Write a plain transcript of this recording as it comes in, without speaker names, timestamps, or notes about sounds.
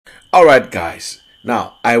All right, guys.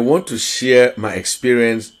 Now, I want to share my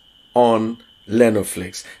experience on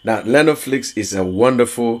Learnoflix. Now, Learnoflix is a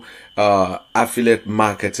wonderful affiliate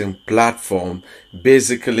marketing platform.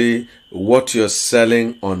 Basically, what you're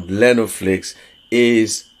selling on Learnoflix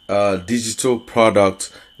is digital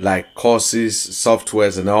products like courses,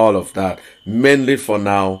 softwares, and all of that. Mainly for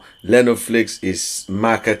now, Learnoflix is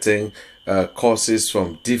marketing courses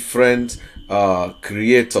from different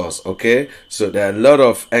creators. Okay, so there are a lot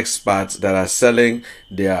of experts that are selling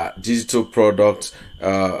their digital products,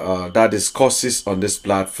 that is courses on this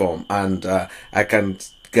platform, and I can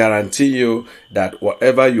guarantee you that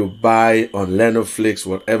whatever you buy on Learnoflix,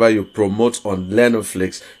 whatever you promote on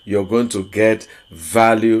Learnoflix, you're going to get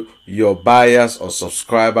value. Your buyers or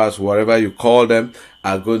subscribers, whatever you call them,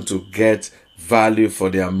 are going to get value for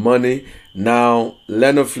their money. Now,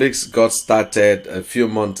 Learnoflix got started a few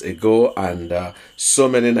months ago, and so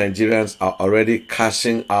many Nigerians are already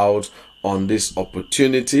cashing out on this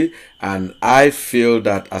opportunity, and I feel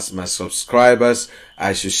that as my subscribers,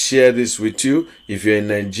 I should share this with you if you're in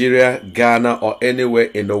Nigeria, Ghana, or anywhere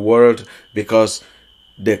in the world, because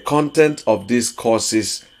the content of these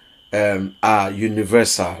courses are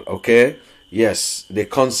universal. Okay, yes, the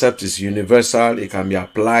concept is universal. It can be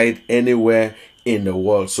applied anywhere in the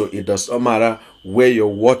world, so it does not matter where you're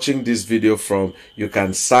watching this video from. You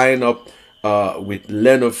can sign up with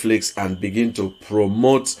Learnoflix and begin to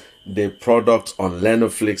promote the product on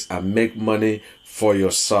Learnoflix and make money for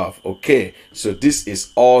yourself. Okay, so this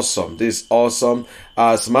is awesome. This is awesome.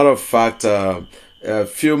 As a matter of fact, a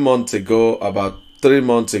few months ago, about 3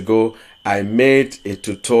 months ago, I made a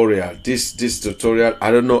tutorial. This tutorial,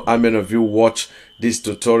 I don't know how many of you watch this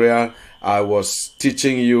tutorial. I was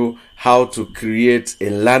teaching you how to create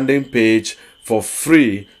a landing page for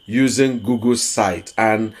free using Google's site,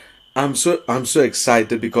 and I'm so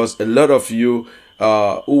excited because a lot of you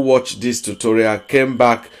who watched this tutorial came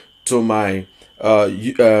back to my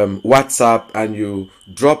WhatsApp and you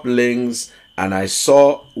dropped links, and I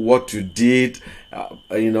saw what you did,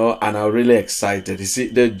 and I'm really excited. You see,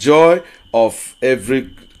 the joy of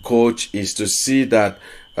every coach is to see that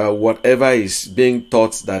whatever is being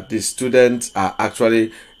taught, that the students are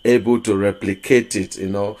actually able to replicate it,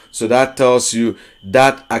 so that tells you,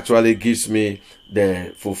 that actually gives me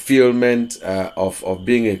the fulfillment of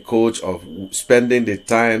being a coach, of spending the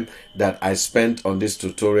time that I spent on this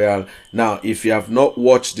tutorial. Now, if you have not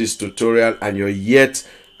watched this tutorial and you're yet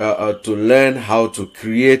to learn how to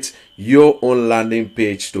create your own landing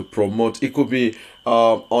page to promote, it could be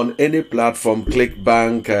on any platform,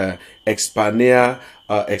 ClickBank, Expatnia,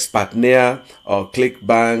 or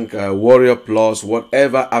ClickBank, Warrior Plus,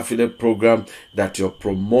 whatever affiliate program that you're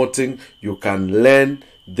promoting, you can learn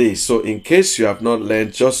this. So in case you have not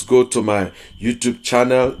learned, just go to my YouTube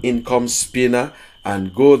channel, Income Spinner,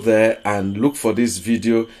 and go there and look for this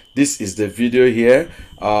video. This is the video here,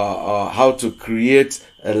 how to create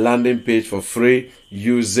a landing page for free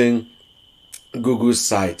using Google's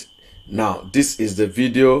site. Now, this is the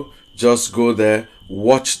video. Just go there,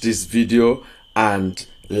 watch this video, and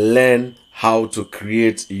learn how to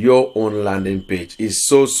create your own landing page. It's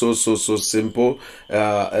so simple.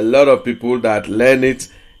 A lot of people that learn it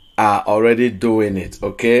are already doing it.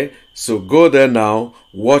 Okay, so go there now,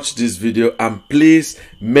 watch this video, and please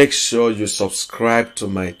make sure you subscribe to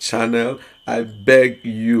my channel. I beg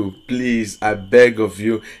you, please, I beg of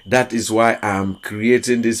you. That is why I'm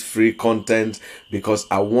creating this free content, because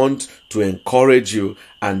I want to encourage you,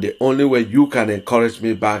 and the only way you can encourage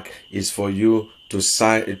me back is for you to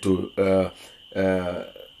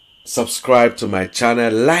subscribe to my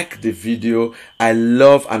channel, like the video. I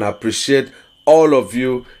love and appreciate all of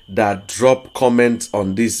you that drop comments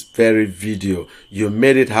on this very video. You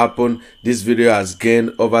made it happen. This video has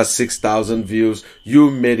gained over 6,000 views.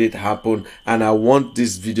 You made it happen, and I want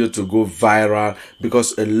this video to go viral,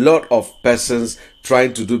 because a lot of persons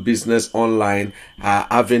trying to do business online are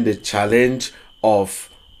having the challenge of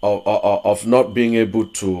not being able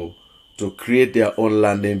to create their own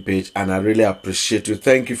landing page, and I really appreciate you.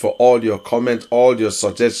 Thank you for all your comments, all your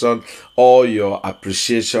suggestions, all your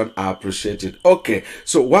appreciation. I appreciate it. Okay,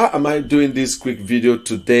 so why am I doing this quick video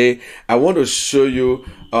today? I want to show you,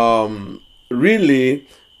 really,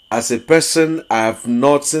 as a person, I have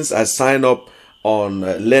not, since I signed up on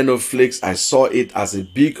Learnoflix, I saw it as a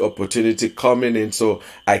big opportunity coming in, so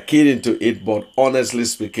I keyed into it. But honestly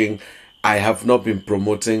speaking, I have not been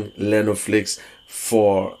promoting Learnoflix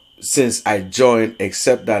since I joined,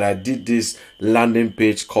 except that I did this landing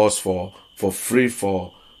page course for free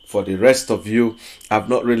for the rest of you. I've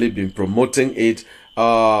not really been promoting it.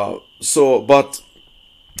 But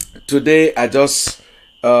today I just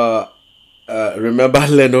remember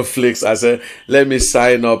Learnoflix. I said, let me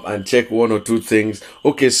sign up and check one or two things.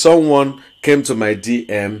 Okay, someone came to my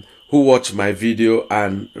DM who watched my video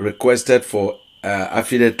and requested for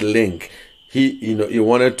affiliate link. He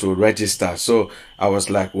wanted to register. So I was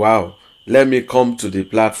like, wow, let me come to the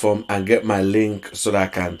platform and get my link so that I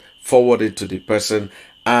can forward it to the person.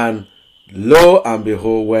 And lo and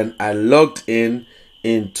behold, when I logged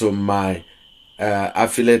into my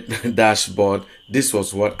affiliate dashboard, this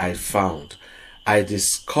was what I found. I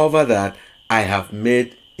discovered that I have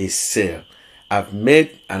made a sale. I've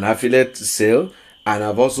made an affiliate sale, and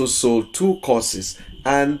I've also sold 2 courses.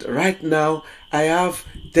 And right now I have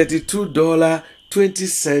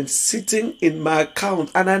 $32.20 sitting in my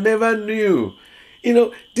account, and I never knew.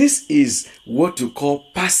 This is what you call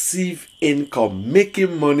passive income,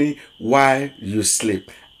 making money while you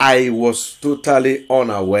sleep. I was totally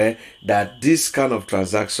unaware that this kind of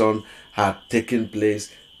transaction had taken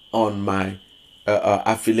place on my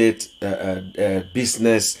affiliate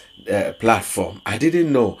business platform. I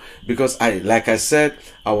didn't know, because like I said,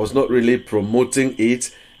 I was not really promoting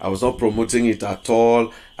it. I was not promoting it at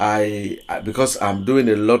all. Because I'm doing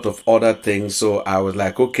a lot of other things, so I was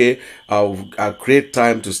like, okay, I'll create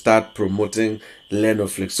time to start promoting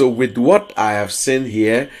Learnoflix. So with what I have seen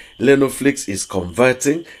here, Learnoflix is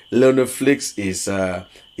converting. Learnoflix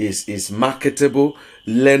is marketable.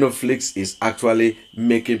 Learnoflix is actually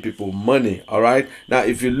making people money. All right. Now,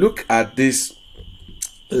 if you look at this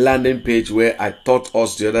landing page where I taught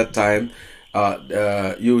us the other time,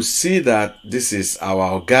 you see that this is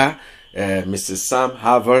our guy, Mr. Sam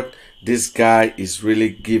Harvard. This guy is really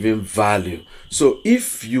giving value. So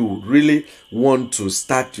if you really want to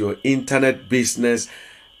start your internet business,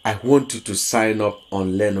 I want you to sign up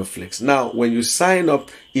on Learnoflix. Now, when you sign up,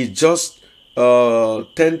 it's just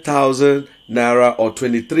 10,000 naira or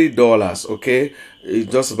 $23. Okay,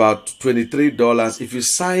 it's just about $23 if you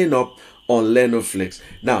sign up on Learnoflix.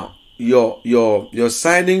 Now, your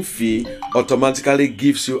signing fee automatically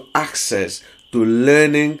gives you access to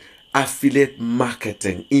learning affiliate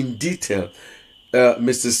marketing in detail.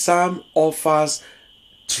 Mr. Sam offers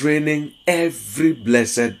training every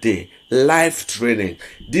blessed day, live training.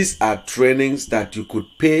 These are trainings that you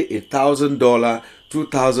could pay $1,000,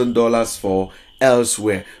 $2,000 for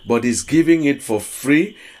elsewhere, but he's giving it for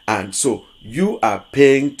free. And so you are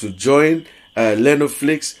paying to join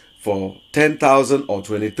Learnoflix for $10,000 or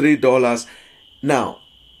 $23. Now,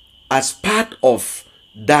 as part of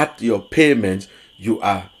that, your payment, you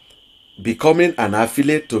are becoming an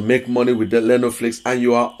affiliate to make money with the Learnoflix, and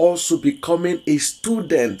you are also becoming a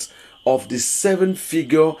student of the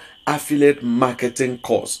 7-figure affiliate marketing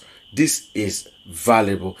course. This is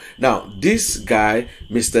valuable. Now, this guy,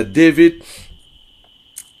 Mr. David,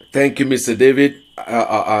 thank you, Mr. David.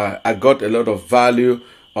 I got a lot of value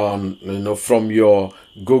on from your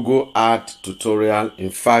Google Art tutorial.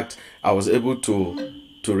 In fact, I was able to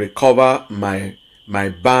recover my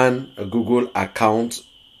banned Google account,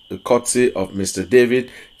 courtesy of Mr.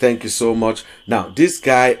 David. Thank you so much. Now, this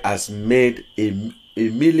guy has made a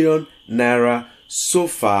million naira so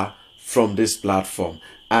far from this platform,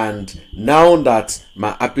 and now that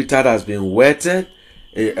my appetite has been whetted,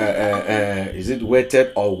 is it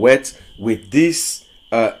wetted or wet with these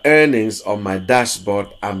earnings on my dashboard,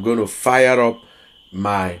 I'm going to fire up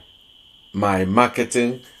my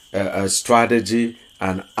marketing strategy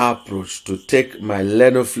and approach to take my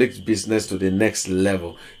Learnoflix business to the next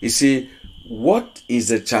level. You see, what is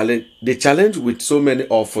the challenge? The challenge with so many,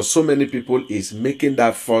 or for so many people, is making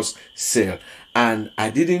that first sale. And I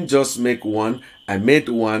didn't just make one, I made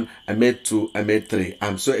 1, I made 2, I made 3.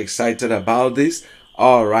 I'm so excited about this.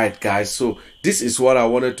 All right, guys. So this is what I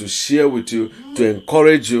wanted to share with you to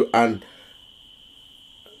encourage you. And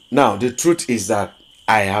now the truth is that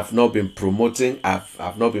I have not been promoting.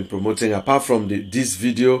 I've not been promoting, apart from this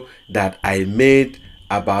video that I made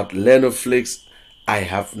about Learnoflix. I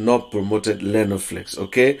have not promoted Learnoflix,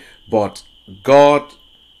 okay? But God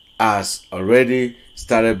has already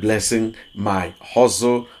started blessing my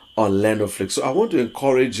hustle on Learnoflix. So I want to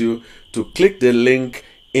encourage you to click the link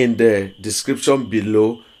in the description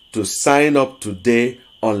below to sign up today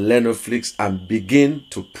on Learnoflix and begin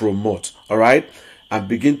to promote. All right, and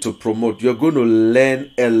begin to promote. You're going to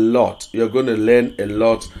learn a lot. You're going to learn a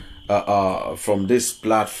lot from this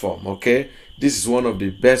platform. Okay, this is one of the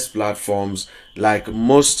best platforms. Like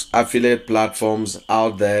most affiliate platforms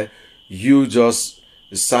out there, you just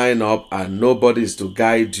sign up and nobody is to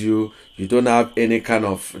guide you. You don't have any kind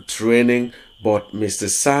of training. But Mr.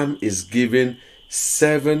 Sam is giving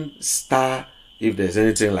 7-star, if there's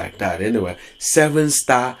anything like that. Anyway,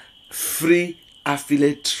 7-star free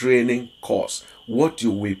affiliate training course. What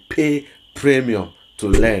you will pay premium to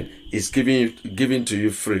learn. It's given to you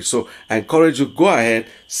free. So I encourage you, go ahead,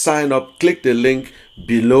 sign up, click the link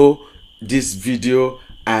below this video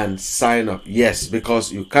and sign up. Yes,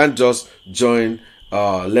 because you can't just join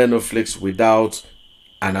Learnoflix without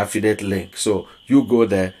an affiliate link. So you go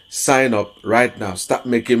there, sign up right now, start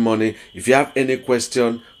making money. If you have any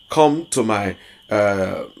question, come to my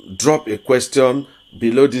drop a question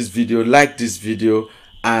below this video, like this video,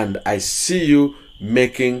 and I see you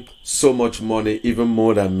making so much money, even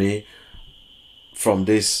more than me, from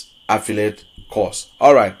this affiliate course.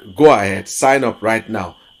 All right, go ahead, sign up right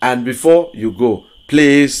now. And before you go,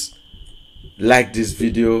 please like this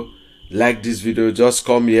video. Just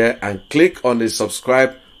come here and click on the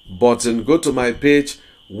subscribe button. Go to my page,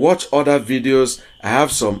 watch other videos. I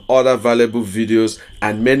have some other valuable videos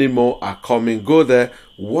and many more are coming. Go there,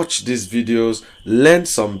 watch these videos, learn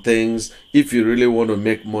some things. If you really want to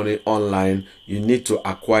make money online, you need to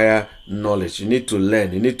acquire knowledge. You need to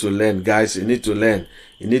learn. You need to learn, guys. You need to learn.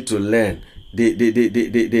 You need to learn.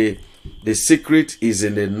 The secret is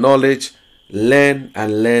in the knowledge. Learn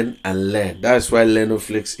and learn and learn. That's why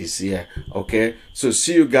Learnoflix is here. Okay, so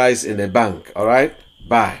see you guys in the bank. All right,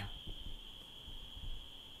 bye.